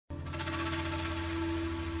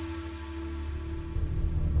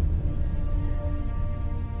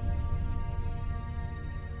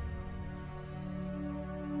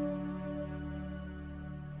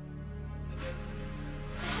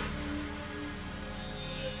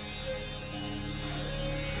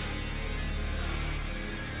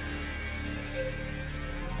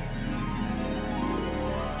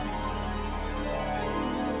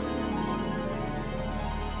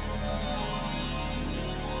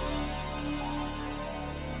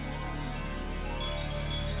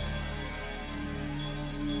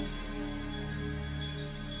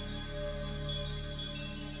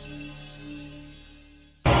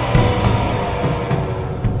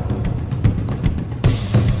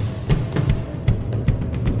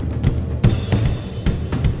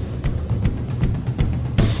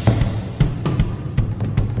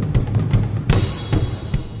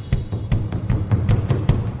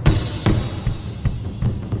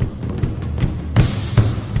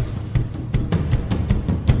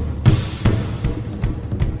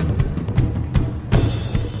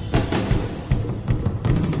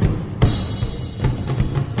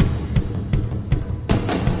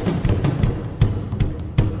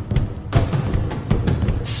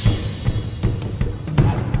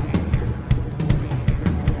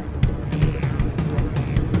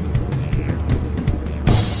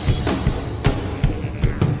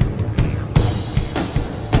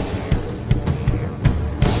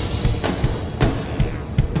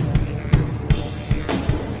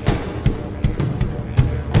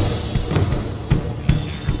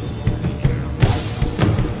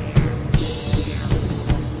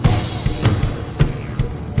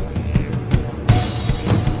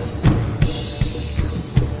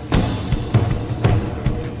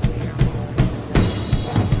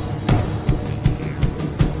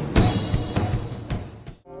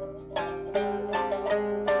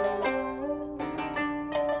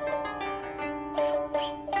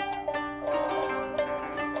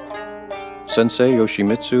Sensei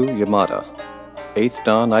Yoshimitsu Yamada, 8th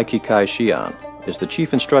Dan Aikikai Shihan, is the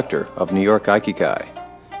chief instructor of New York Aikikai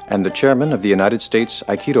and the chairman of the United States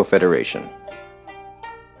Aikido Federation.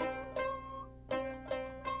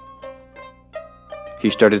 He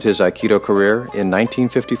started his Aikido career in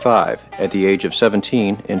 1955 at the age of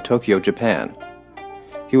 17 in Tokyo, Japan.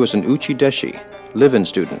 He was an uchideshi, live-in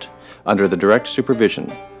student, under the direct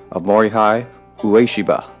supervision of Morihei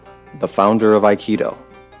Ueshiba, the founder of Aikido.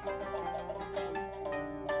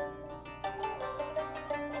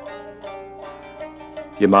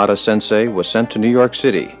 Yamada Sensei was sent to New York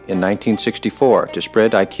City in 1964 to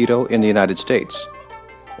spread Aikido in the United States.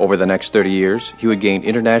 Over the next 30 years, he would gain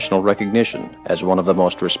international recognition as one of the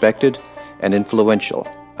most respected and influential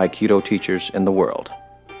Aikido teachers in the world.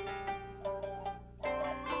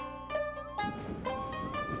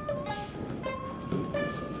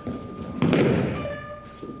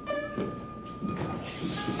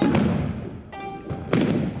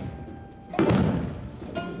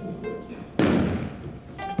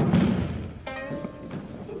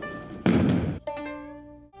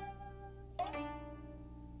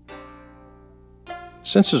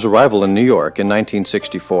 Since his arrival in New York in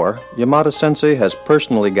 1964, Yamada Sensei has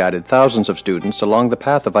personally guided thousands of students along the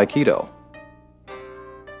path of Aikido.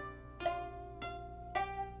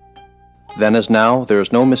 Then as now, there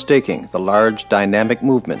is no mistaking the large, dynamic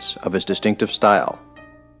movements of his distinctive style.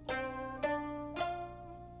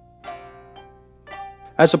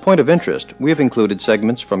 As a point of interest, we have included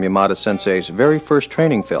segments from Yamada Sensei's very first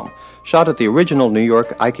training film, shot at the original New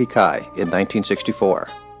York Aikikai in 1964.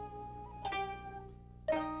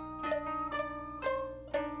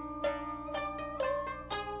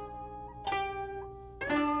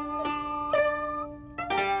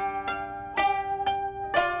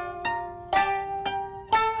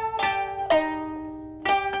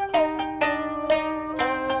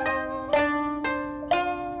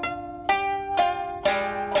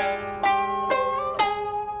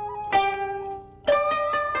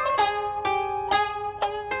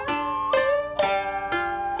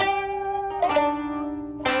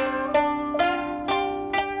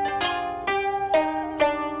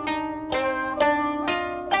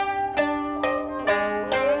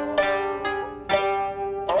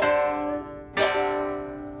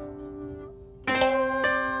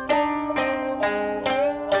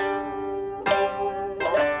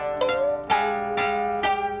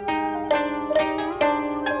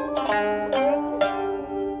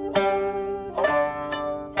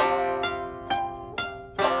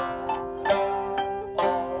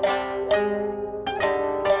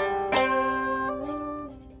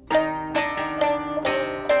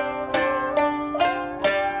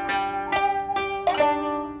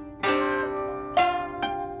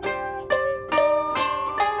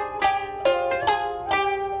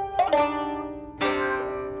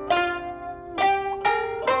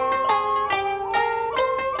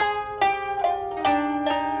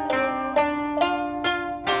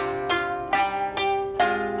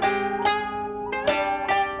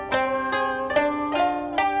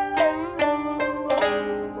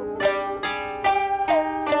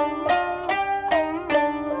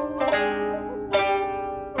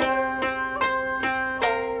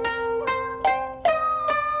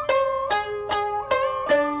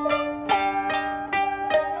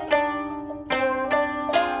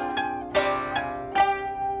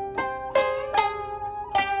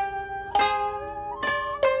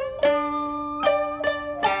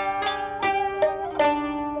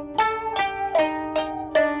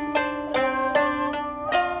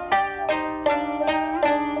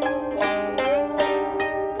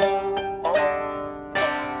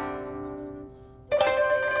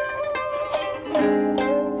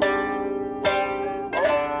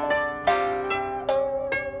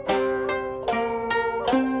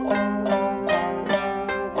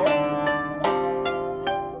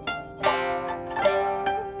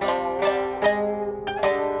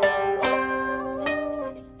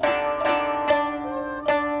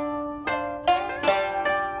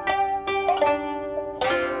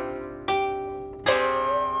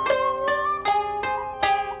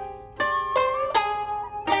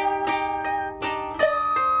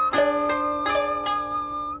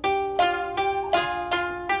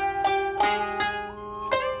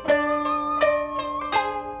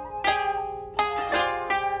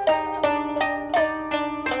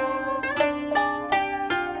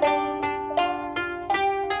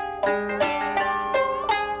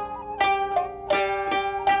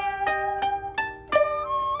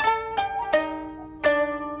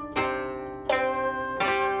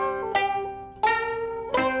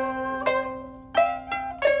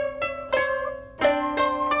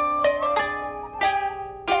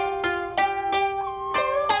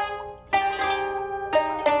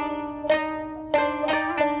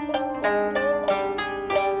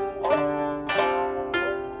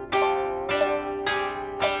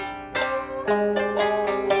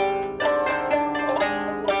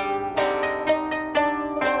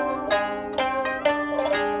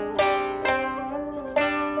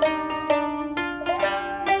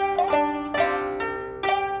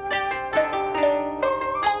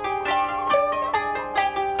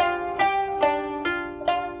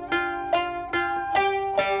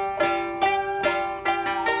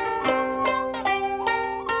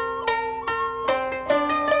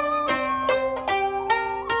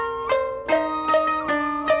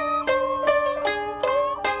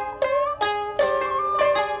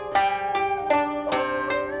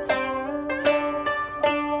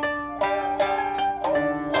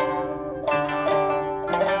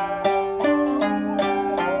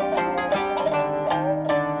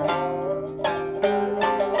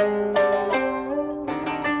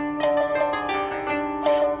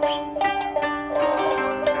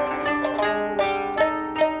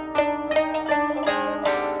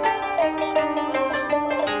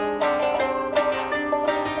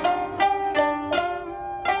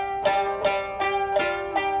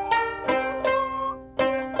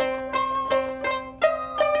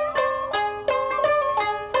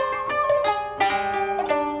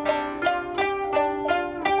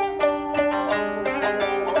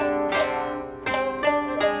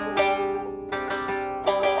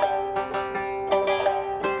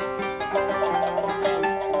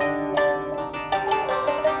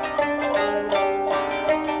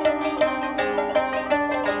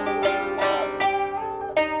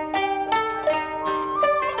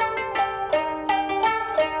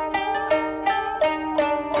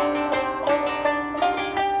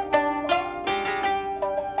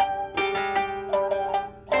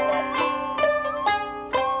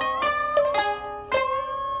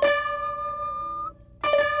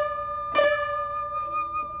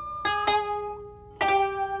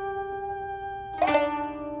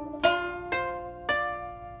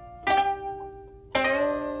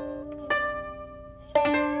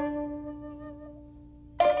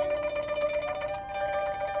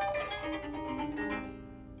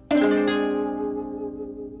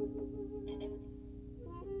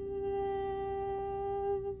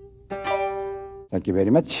 Thank you very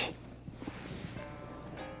much.